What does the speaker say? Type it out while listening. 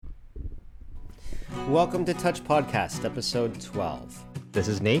Welcome to Touch Podcast, episode 12. This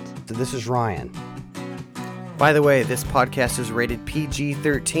is Nate. This is Ryan. By the way, this podcast is rated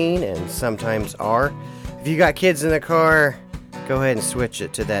PG-13 and sometimes R. If you got kids in the car, go ahead and switch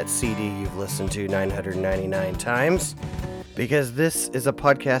it to that CD you've listened to 999 times, because this is a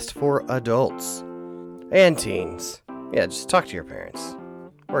podcast for adults and teens. Yeah, just talk to your parents.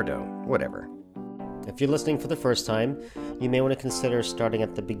 Or don't, whatever. If you're listening for the first time, you may want to consider starting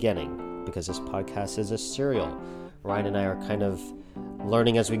at the beginning, because this podcast is a serial. Ryan and I are kind of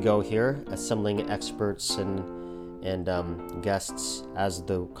learning as we go here, assembling experts and guests as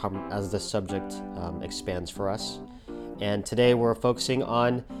the subject expands for us. And today we're focusing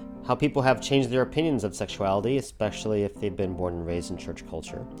on how people have changed their opinions of sexuality, especially if they've been born and raised in church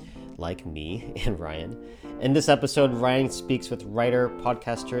culture, like me and Ryan. In this episode, Ryan speaks with writer,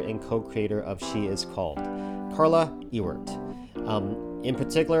 podcaster, and co-creator of She Is Called, Carla Ewert. In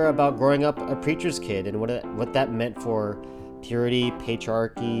particular about growing up a preacher's kid and what that meant for purity,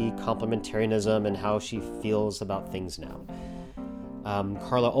 patriarchy, complementarianism, and how she feels about things now.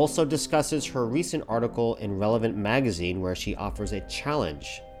 Carla also discusses her recent article in Relevant magazine where she offers a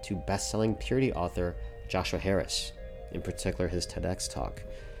challenge to best-selling purity author Joshua Harris, in particular his TEDx talk.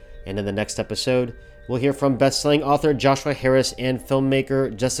 And in the next episode, we'll hear from best-selling author Joshua Harris and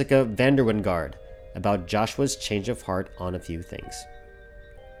filmmaker Jessica Vanderwingard about Joshua's change of heart on a few things.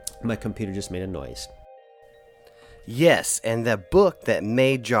 My computer just made a noise. Yes, and the book that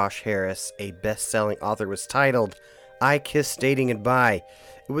made Josh Harris a best-selling author was titled I Kissed Dating Goodbye.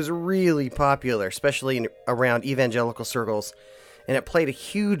 It was really popular, especially around evangelical circles, and it played a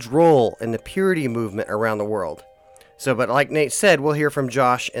huge role in the purity movement around the world. But like Nate said, we'll hear from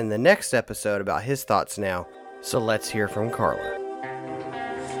Josh in the next episode about his thoughts now. So let's hear from Carla.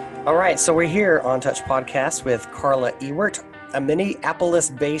 All right, so we're here on Touch Podcast with Carla Ewert, a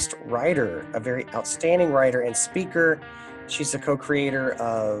Minneapolis-based writer, a very outstanding writer and speaker. She's the co-creator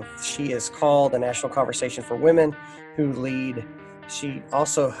of She Is Called, a national conversation for women who lead. She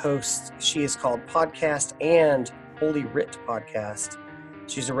also hosts She Is Called podcast and Holy Writ podcast.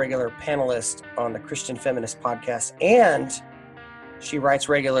 She's a regular panelist on the Christian Feminist podcast, and she writes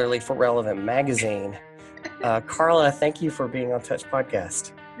regularly for Relevant magazine. Carla, thank you for being on Touch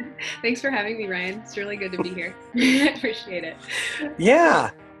Podcast. Thanks for having me, Ryan. It's really good to be here. I appreciate it.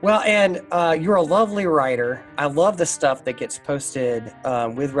 Yeah. Well, and you're a lovely writer. I love the stuff that gets posted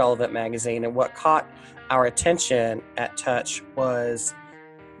with Relevant magazine, and what caught our attention at Touch was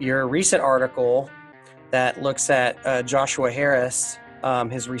your recent article that looks at Joshua Harris,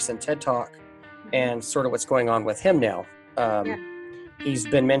 his recent TED Talk, and sort of what's going on with him now. He's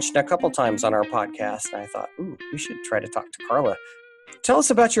been mentioned a couple times on our podcast, and I thought, we should try to talk to Carla. Tell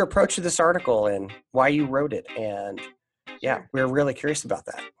us about your approach to this article and why you wrote it. And yeah, we're really curious about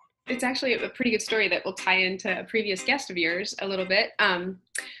that. It's actually a pretty good story that will tie into a previous guest of yours a little bit.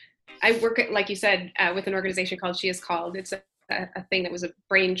 I work, like you said, with an organization called She Is Called. It's a thing that was a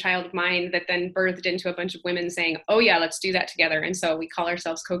brainchild of mine that then birthed into a bunch of women saying, oh yeah, let's do that together. And so we call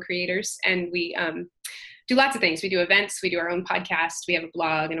ourselves co-creators, and we do lots of things. We do events, we do our own podcast, we have a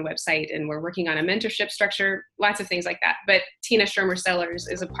blog and a website, and we're working on a mentorship structure, lots of things like that. But Tina Shermer Sellers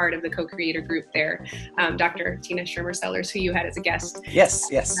is a part of the co-creator group there. Dr. Tina Shermer Sellers, who you had as a guest. Yes.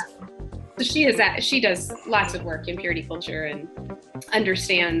 So she does lots of work in purity culture and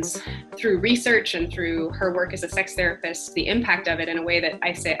understands through research and through her work as a sex therapist the impact of it in a way that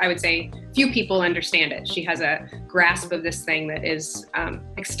I would say few people understand it. She has a grasp of this thing that is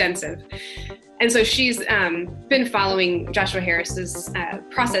extensive. And so she's been following Joshua Harris's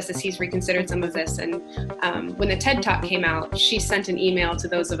process as he's reconsidered some of this. And when the TED Talk came out, she sent an email to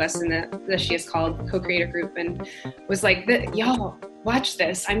those of us in the She Is Called co-creator group and was like, y'all, watch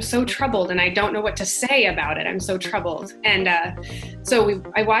this. I'm so troubled and I don't know what to say about it. I'm so troubled. And so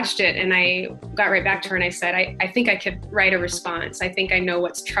I watched it and I got right back to her and I said, I think I could write a response. I think I know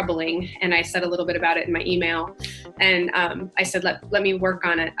what's troubling. And I said a little bit about it in my email. And I said, let me work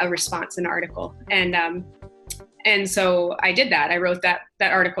on a response, an article. And so I did that. I wrote that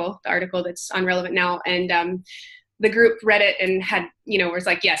article, the article that's on Relevant now. And the group read it and had, was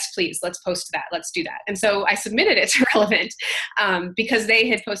like, yes, please, let's post that. Let's do that. And so I submitted it to Relevant because they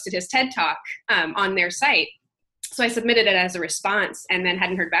had posted his TED Talk on their site. So I submitted it as a response and then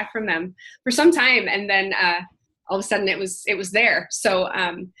hadn't heard back from them for some time. And then all of a sudden it was there. So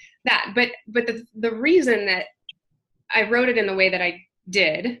but the reason that I wrote it in the way that I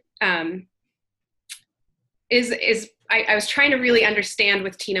did is I was trying to really understand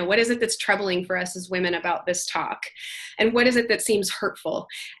with Tina, what is it that's troubling for us as women about this talk? And what is it that seems hurtful?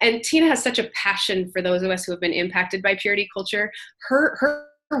 And Tina has such a passion for those of us who have been impacted by purity culture. Her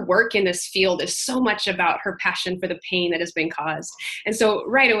work in this field is so much about her passion for the pain that has been caused. And so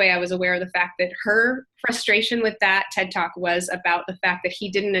right away, I was aware of the fact that her frustration with that TED Talk was about the fact that he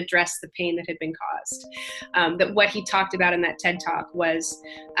didn't address the pain that had been caused. That what he talked about in that TED Talk was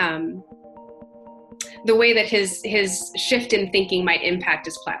the way that his shift in thinking might impact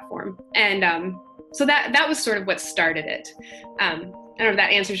his platform. And so that was sort of what started it. I don't know if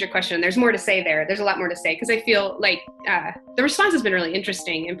that answers your question. There's more to say there. There's a lot more to say because I feel like the response has been really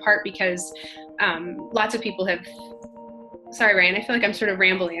interesting, in part because lots of people have. Sorry, Ryan. I feel like I'm sort of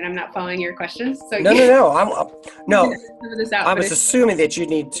rambling and I'm not following your questions. So No. no. I was assuming that you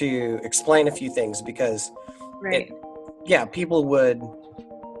need to explain a few things because, right. People would.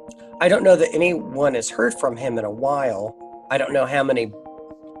 I don't know that anyone has heard from him in a while. I don't know how many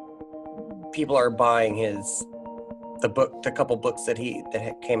people are buying the couple books that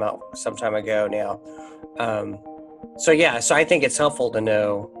came out some time ago now. So I think it's helpful to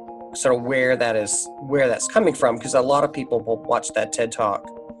know sort of where that's coming from, because a lot of people will watch that TED Talk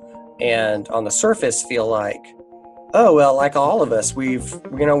and on the surface feel like, oh, well, like all of us, we've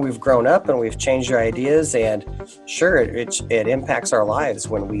grown up and we've changed our ideas, and sure, it impacts our lives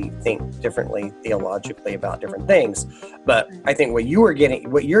when we think differently theologically about different things. But I think what you're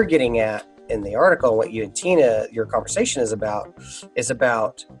getting at in the article, what you and Tina, your conversation is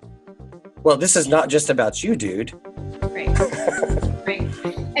about, well, this is not just about you, dude. Right. Right.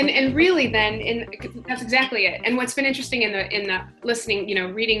 And really then, that's exactly it. And what's been interesting in the listening,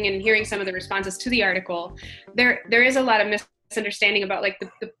 reading and hearing some of the responses to the article, there is a lot of misunderstanding about like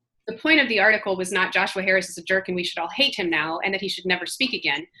the point of the article was not Joshua Harris is a jerk and we should all hate him now and that he should never speak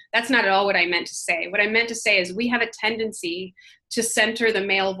again. That's not at all what I meant to say. What I meant to say is we have a tendency to center the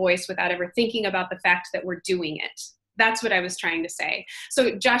male voice without ever thinking about the fact that we're doing it. That's what I was trying to say.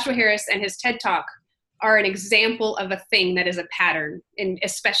 So Joshua Harris and his TED Talk are an example of a thing that is a pattern,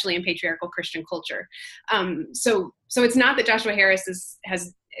 especially in patriarchal Christian culture. So it's not that Joshua Harris is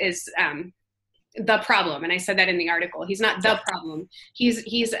the problem, and I said that in the article. He's not the problem.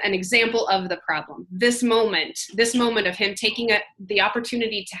 He's an example of the problem. This moment of him taking the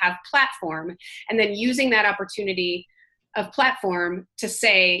opportunity to have platform and then using that opportunity of platform to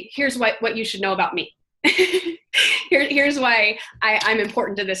say, here's what you should know about me. Here's why I'm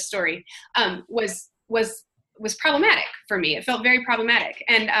important to this story. Was problematic for me. It felt very problematic,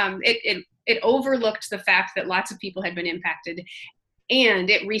 and it overlooked the fact that lots of people had been impacted, and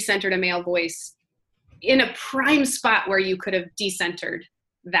it recentered a male voice in a prime spot where you could have decentered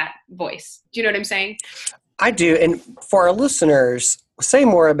that voice. Do you know what I'm saying? I do. And for our listeners, say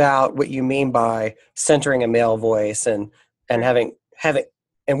more about what you mean by centering a male voice and having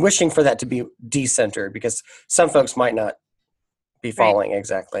and wishing for that to be decentered, because some folks might not be following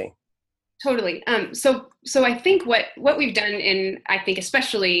exactly. Totally. So I think what we've done in, I think,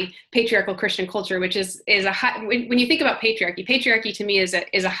 especially patriarchal Christian culture, which is when you think about patriarchy to me is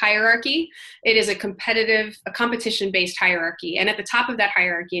a hierarchy. It is a competition-based hierarchy. And at the top of that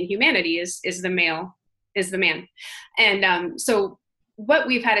hierarchy in humanity is the man. And so what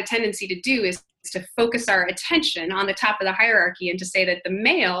we've had a tendency to do is to focus our attention on the top of the hierarchy and to say that the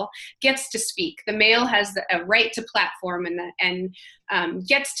male gets to speak. The male has a right to platform and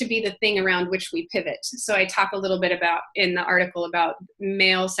gets to be the thing around which we pivot. So I talk a little bit about in the article about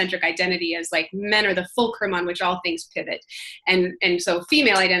male-centric identity as like men are the fulcrum on which all things pivot. And so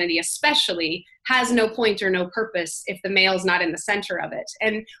female identity especially has no point or no purpose if the male's not in the center of it.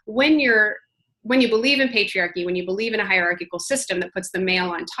 And when you believe in patriarchy, when you believe in a hierarchical system that puts the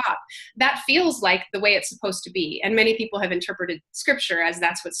male on top, that feels like the way it's supposed to be. And many people have interpreted scripture as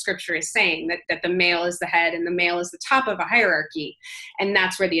that's what scripture is saying, that the male is the head and the male is the top of a hierarchy. And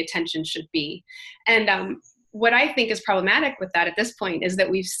that's where the attention should be. And what I think is problematic with that at this point is that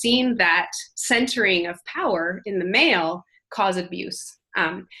we've seen that centering of power in the male cause abuse.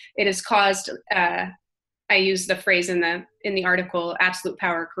 It has caused I use the phrase in the article, absolute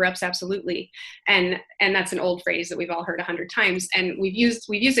power corrupts absolutely. And that's an old phrase that we've all heard 100 times. And we've used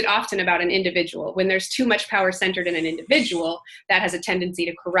it often about an individual. When there's too much power centered in an individual, that has a tendency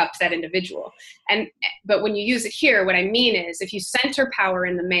to corrupt that individual. But when you use it here, what I mean is if you center power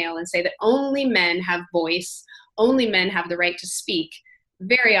in the male and say that only men have voice, only men have the right to speak,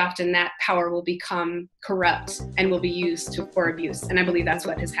 very often that power will become corrupt and will be used for abuse. And I believe that's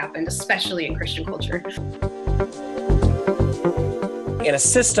what has happened, especially in Christian culture. In a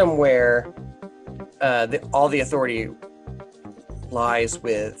system where all the authority lies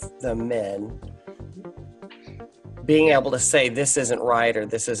with the men, being able to say this isn't right or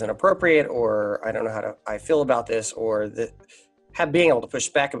this isn't appropriate or I don't know how I feel about this or being able to push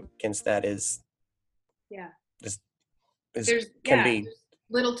back against that is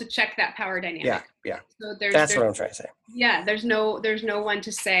little to check that power dynamic. Yeah. So That's what I'm trying to say. Yeah, there's no one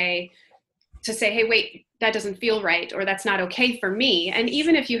to say, hey, wait, that doesn't feel right, or that's not okay for me. And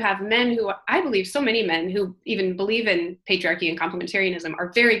even if you have men who, I believe so many men who even believe in patriarchy and complementarianism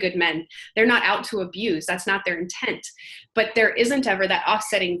are very good men. They're not out to abuse. That's not their intent. But there isn't ever that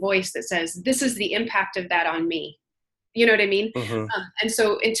offsetting voice that says, this is the impact of that on me. You know what I mean? Mm-hmm. And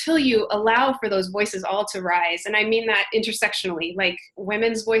so until you allow for those voices all to rise, and I mean that intersectionally, like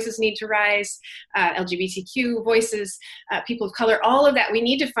women's voices need to rise, LGBTQ voices, people of color, all of that, we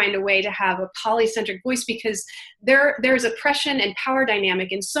need to find a way to have a polycentric voice, because there's oppression and power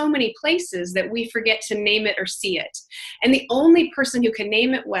dynamic in so many places that we forget to name it or see it. And the only person who can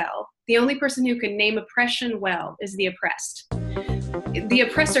name it well, the only person who can name oppression well, is the oppressed. The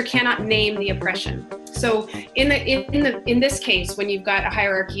oppressor cannot name the oppression. So in this case, when you've got a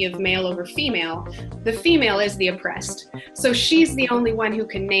hierarchy of male over female, the female is the oppressed. So she's the only one who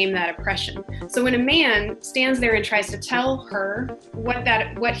can name that oppression. So when a man stands there and tries to tell her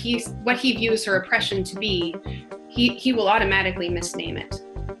what he views her oppression to be, he will automatically misname it.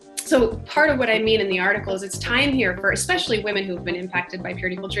 So part of what I mean in the article is it's time here for especially women who've been impacted by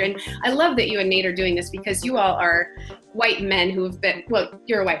purity culture. And I love that you and Nate are doing this, because you all are white men who have been, well,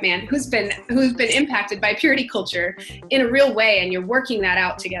 you're a white man who's been impacted by purity culture in a real way, and you're working that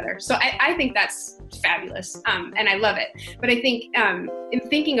out together. So I think that's fabulous, and I love it. But I think in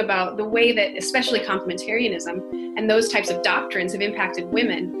thinking about the way that especially complementarianism and those types of doctrines have impacted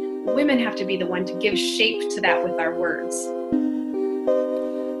women have to be the one to give shape to that with our words.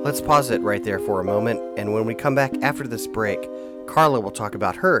 Let's pause it right there for a moment, and when we come back after this break, Carla will talk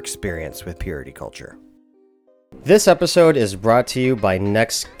about her experience with purity culture. This episode is brought to you by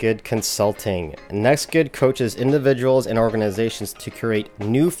Next Good Consulting. Next Good coaches individuals and organizations to create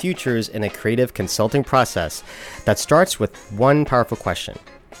new futures in a creative consulting process that starts with one powerful question.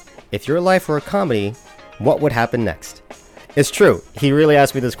 If your life were a comedy, what would happen next? It's true. He really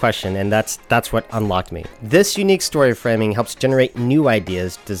asked me this question, and that's what unlocked me. This unique story framing helps generate new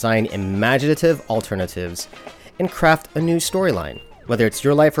ideas, design imaginative alternatives, and craft a new storyline. Whether it's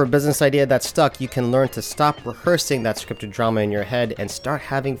your life or a business idea that's stuck, you can learn to stop rehearsing that scripted drama in your head and start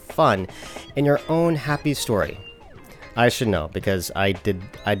having fun in your own happy story. I should know, because I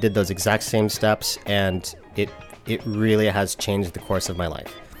did those exact same steps, and it really has changed the course of my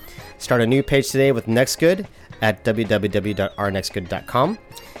life. Start a new page today with NextGood at www.ournextgood.com.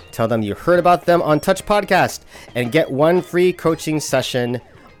 Tell them you heard about them on Touch Podcast and get one free coaching session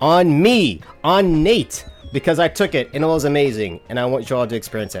on me, on Nate, because I took it and it was amazing, and I want you all to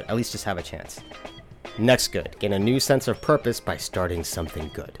experience it. At least just have a chance. NextGood. Gain a new sense of purpose by starting something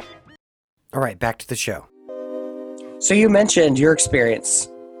good. All right, back to the show. So you mentioned your experience,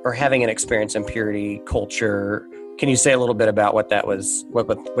 or having an experience in purity culture. Can you say a little bit about what that was,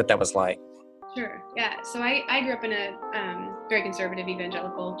 what that was like? Sure. Yeah. So I grew up in a very conservative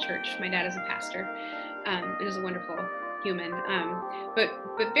evangelical church. My dad is a pastor. He was a wonderful human. But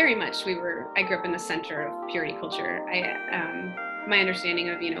very much I grew up in the center of purity culture. My understanding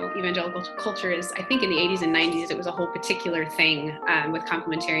of, evangelical culture is, I think in the 80s and 90s, it was a whole particular thing with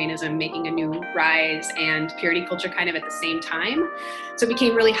complementarianism making a new rise and purity culture kind of at the same time. So it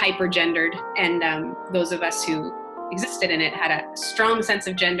became really hyper-gendered, and those of us who existed in it had a strong sense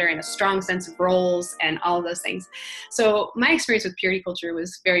of gender and a strong sense of roles and all of those things. So my experience with purity culture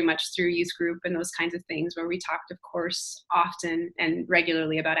was very much through youth group and those kinds of things, where we talked, of course, often and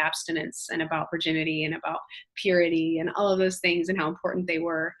regularly about abstinence and about virginity and about purity and all of those things and how important they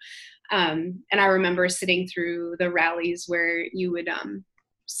were. And I remember sitting through the rallies where you would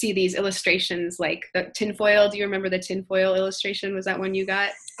see these illustrations like the tinfoil. Do you remember the tinfoil illustration? Was that one you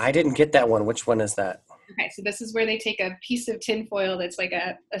got? I didn't get that one. Which one is that? Okay, so this is where they take a piece of tinfoil that's like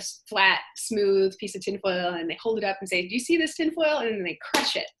a flat, smooth piece of tinfoil, and they hold it up and say, "Do you see this tinfoil?" And then they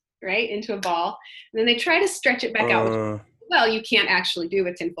crush it, right, into a ball. And then they try to stretch it back out, which, well, you can't actually do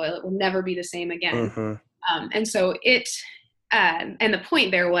with tinfoil. It will never be the same again. Mm-hmm. And so and the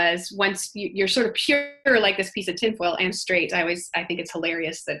point there was, once you're sort of pure like this piece of tinfoil and straight, I think it's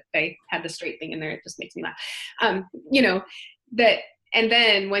hilarious that they had the straight thing in there. It just makes me laugh. And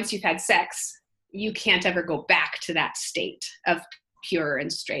then once you've had sex, you can't ever go back to that state of pure and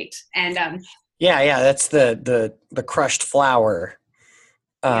straight. And that's the crushed flour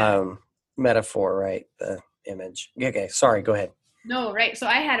metaphor, right? The image. Okay, sorry, go ahead. No, right. So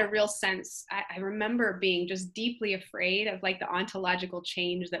I had a real sense. I remember being just deeply afraid of like the ontological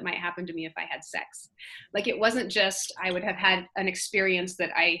change that might happen to me if I had sex. Like, it wasn't just I would have had an experience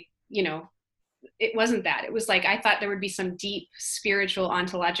that it wasn't that. It was like I thought there would be some deep spiritual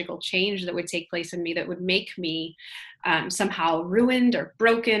ontological change that would take place in me that would make me somehow ruined or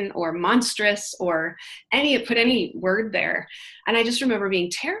broken or monstrous or put any word there. And I just remember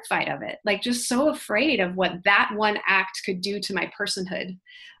being terrified of it, like just so afraid of what that one act could do to my personhood.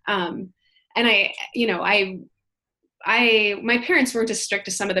 And my parents weren't as strict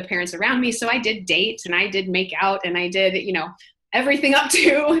as some of the parents around me. So I did date and I did make out and I did, everything up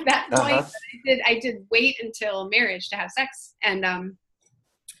to that point. Uh-huh. I did wait until marriage to have sex. And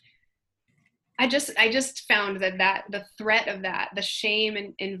I just found that the threat of that, the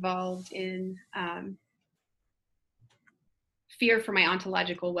shame involved in fear for my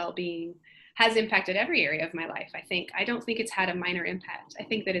ontological well-being has impacted every area of my life. I don't think it's had a minor impact. I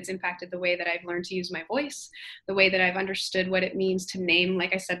think that it's impacted the way that I've learned to use my voice, the way that I've understood what it means to name,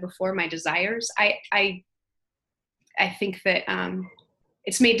 like I said before, my desires. I think that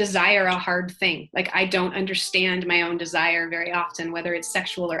it's made desire a hard thing. Like I don't understand my own desire very often, whether it's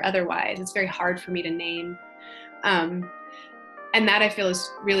sexual or otherwise. It's very hard for me to name. And that I feel is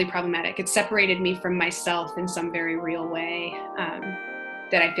really problematic. It separated me from myself in some very real way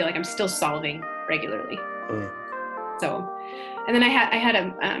that I feel like I'm still solving regularly. So, and then I had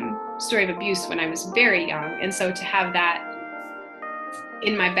a story of abuse when I was very young. And so to have that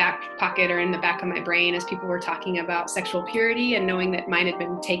in my back pocket or in the back of my brain as people were talking about sexual purity and knowing that mine had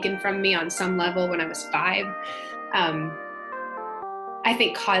been taken from me on some level when I was 5, I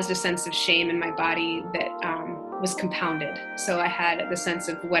think caused a sense of shame in my body that was compounded. So I had the sense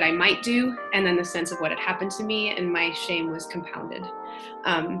of what I might do and then the sense of what had happened to me, and my shame was compounded.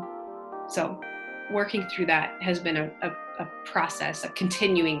 So working through that has been a process, a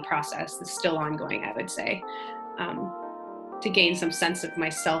continuing process that's still ongoing, I would say. To gain some sense of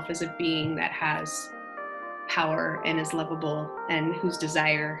myself as a being that has power and is lovable and whose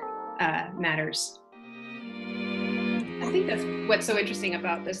desire matters. I think that's what's so interesting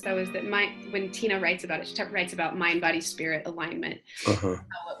about this, though, is that when Tina writes about it, she writes about mind, body, spirit alignment.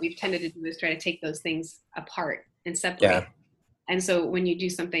 What we've tended to do is try to take those things apart and separate. Yeah. And so when you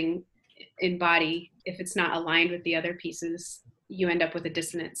do something in body, if it's not aligned with the other pieces, you end up with a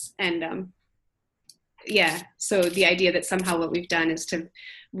dissonance. And so the idea that somehow what we've done is to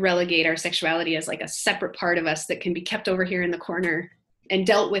relegate our sexuality as like a separate part of us that can be kept over here in the corner and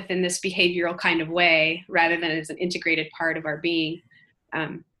dealt with in this behavioral kind of way, rather than as an integrated part of our being,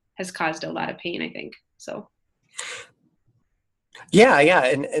 has caused a lot of pain, I think. So. Yeah.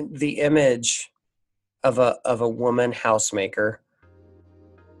 And the image of a woman housemaker,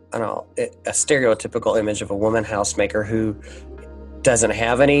 I don't know, a stereotypical image of a woman housemaker who doesn't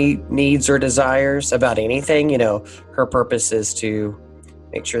have any needs or desires about anything. Her purpose is to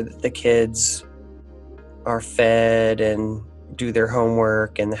make sure that the kids are fed and do their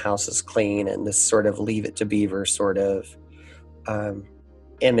homework and the house is clean, and this sort of Leave It to Beaver sort of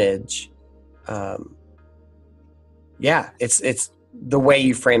image. It's the way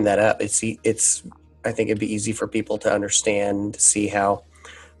you frame that up. It's I think it'd be easy for people to understand, to see how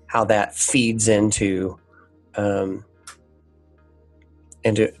that feeds into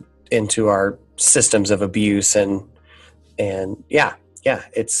our systems of abuse and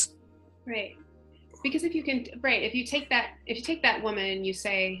it's right. Because if you take that woman and you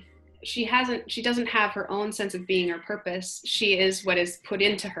say she doesn't have her own sense of being or purpose, she is what is put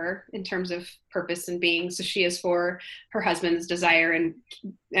into her in terms of purpose and being. So she is for her husband's desire and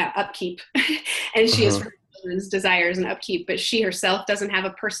upkeep, and she is for her husband's desires and upkeep, but she herself doesn't have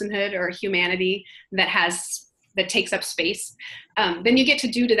a personhood or a humanity that takes up space. Then you get to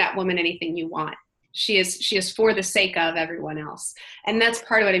do to that woman anything you want. She is for the sake of everyone else. And that's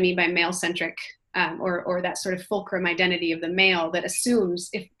part of what I mean by male-centric, or that sort of fulcrum identity of the male that assumes,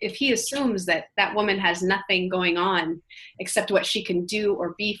 if he assumes that woman has nothing going on except what she can do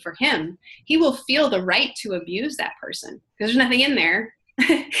or be for him, he will feel the right to abuse that person because there's nothing in there.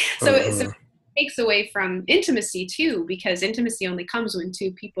 So it takes away from intimacy too, because intimacy only comes when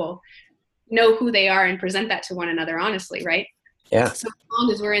two people know who they are and present that to one another honestly, right? Yeah. So as long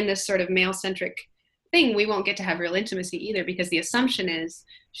as we're in this sort of male-centric thing, we won't get to have real intimacy either, because the assumption is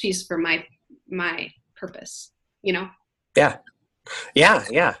she's for my purpose, Yeah.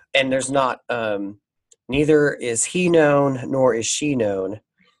 And there's not, neither is he known nor is she known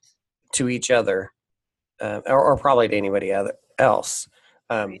to each other, or probably to anybody else.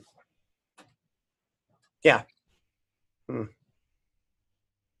 Yeah.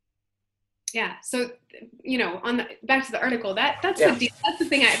 Yeah. So, back to the article, that's the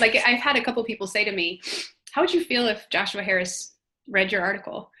thing. I've had a couple people say to me, how would you feel if Joshua Harris read your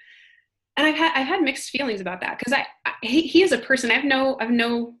article? And I've had mixed feelings about that, because he is a person. I don't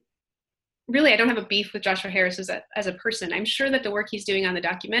have a beef with Joshua Harris as a person. I'm sure that the work he's doing on the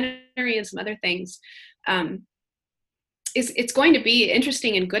documentary and some other things, it's going to be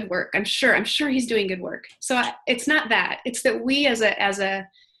interesting and good work. I'm sure he's doing good work. So it's not that. It's that we as a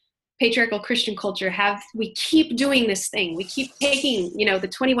patriarchal Christian culture we keep doing this thing. We keep taking, the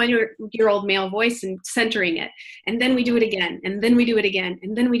 21-year-old male voice and centering it. And then we do it again. And then we do it again.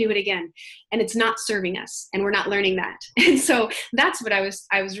 And then we do it again. And it's not serving us. And we're not learning that. And so that's what I was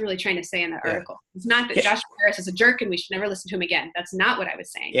really trying to say in that article. It's not that Joshua Harris is a jerk and we should never listen to him again. That's not what I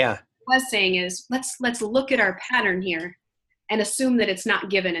was saying. Yeah. What I was saying is let's look at our pattern here and assume that it's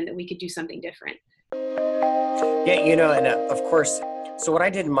not given and that we could do something different. Yeah, and of course, so what I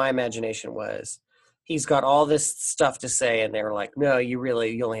did in my imagination was he's got all this stuff to say, and they were like, no, you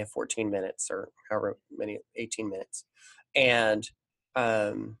only have 14 minutes or however many, 18 minutes. And,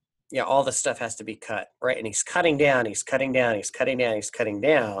 all the stuff has to be cut, right? And he's cutting down, he's cutting down, he's cutting down, he's cutting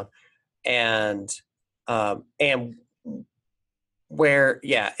down. And was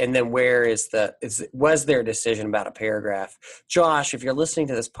there a decision about a paragraph? Josh, if you're listening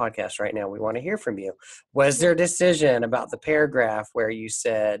to this podcast right now, we want to hear from you. Was there a decision about the paragraph where you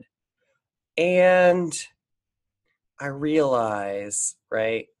said, and I realize,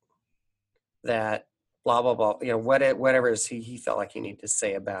 right, that blah, blah, blah, whatever it is he felt like he needed to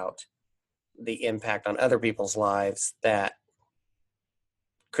say about the impact on other people's lives that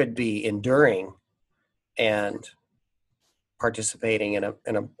could be enduring and participating in a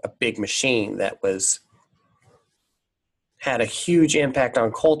big machine that had a huge impact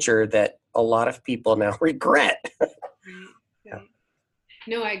on culture that a lot of people now regret. Right.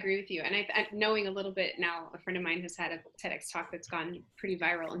 No, I agree with you. And I knowing a little bit now, a friend of mine has had a TEDx talk that's gone pretty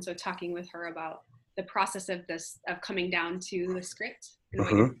viral. And so talking with her about the process of coming down to the script and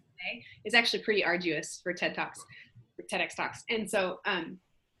what you're going to say is actually pretty arduous for TEDx Talks. And so,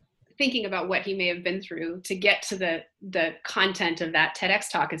 thinking about what he may have been through to get to the content of that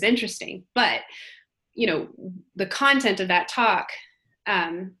TEDx talk is interesting, but the content of that talk,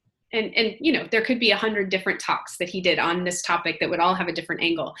 and there could be 100 different talks that he did on this topic that would all have a different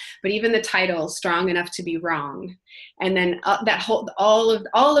angle, but even the title, Strong Enough to Be Wrong, and then all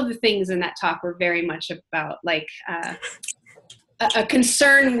of the things in that talk were very much about like a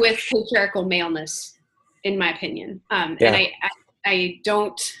concern with patriarchal maleness, in my opinion. And I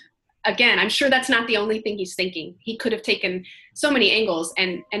don't. Again, I'm sure that's not the only thing he's thinking. He could have taken so many angles,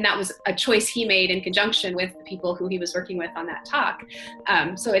 and that was a choice he made in conjunction with the people who he was working with on that talk.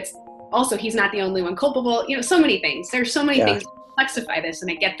 So it's also, he's not the only one culpable. So many things. There's so many things to complexify this,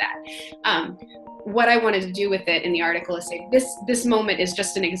 and I get that. What I wanted to do with it in the article is say this moment is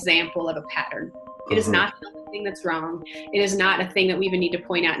just an example of a pattern. It is not the only thing that's wrong. It is not a thing that we even need to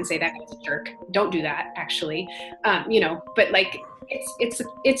point out and say that guy's a jerk. Don't do that, actually. But like,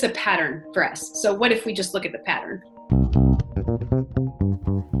 it's a pattern for us. So what if we just look at the pattern?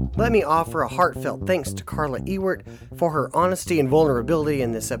 Let me offer a heartfelt thanks to Carla Ewert for her honesty and vulnerability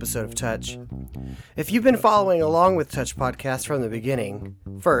in this episode of Touch. If you've been following along with Touch Podcast from the beginning,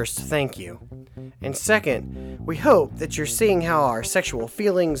 first, thank you. And second, we hope that you're seeing how our sexual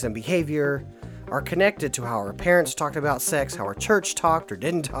feelings and behavior are connected to how our parents talked about sex, how our church talked or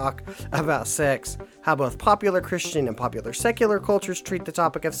didn't talk about sex, how both popular Christian and popular secular cultures treat the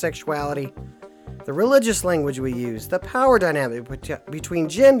topic of sexuality, the religious language we use, the power dynamic between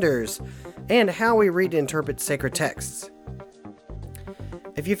genders, and how we read and interpret sacred texts.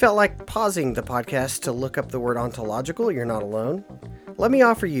 If you felt like pausing the podcast to look up the word ontological, you're not alone. Let me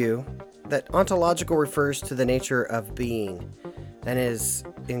offer you that ontological refers to the nature of being, and as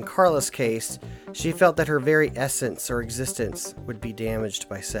in Carla's case, she felt that her very essence or existence would be damaged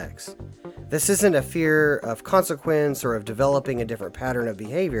by sex. This isn't a fear of consequence or of developing a different pattern of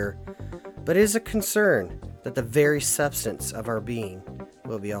behavior, but it is a concern that the very substance of our being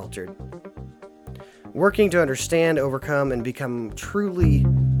will be altered. Working to understand, overcome, and become truly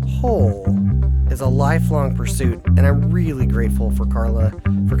whole is a lifelong pursuit, and I'm really grateful for Carla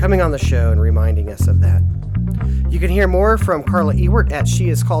for coming on the show and reminding us of that. You can hear more from Carla Ewert at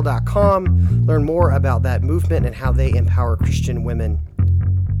sheiscalled.com, learn more about that movement and how they empower Christian women.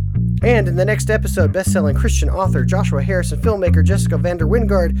 And in the next episode, best-selling Christian author Joshua Harris and filmmaker Jessica Vander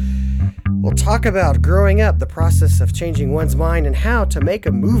Wingard will talk about growing up, the process of changing one's mind, and how to make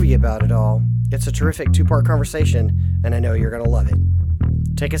a movie about it all. It's a terrific two-part conversation, and I know you're going to love it.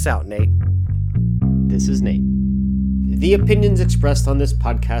 Take us out, Nate. This is Nate. The opinions expressed on this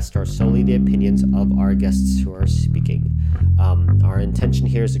podcast are solely the opinions of our guests who are speaking. Our intention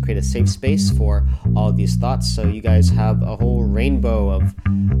here is to create a safe space for all of these thoughts, so you guys have a whole rainbow of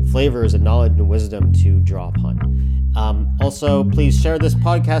flavors and knowledge and wisdom to draw upon. Also, please share this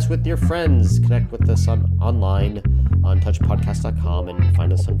podcast with your friends. Connect with us online on touchpodcast.com, and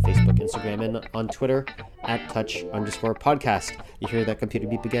find us on Facebook, Instagram, and on Twitter at touch_podcast. You hear that computer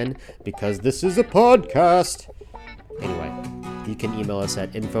beep again? Because this is a podcast. Anyway, you can email us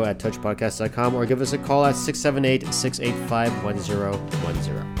at info@touchpodcast.com or give us a call at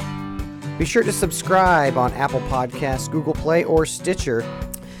 678-685-1010. Be sure to subscribe on Apple Podcasts, Google Play, or Stitcher.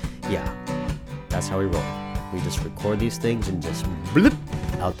 Yeah, that's how we roll. We just record these things and just bloop,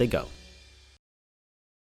 out they go.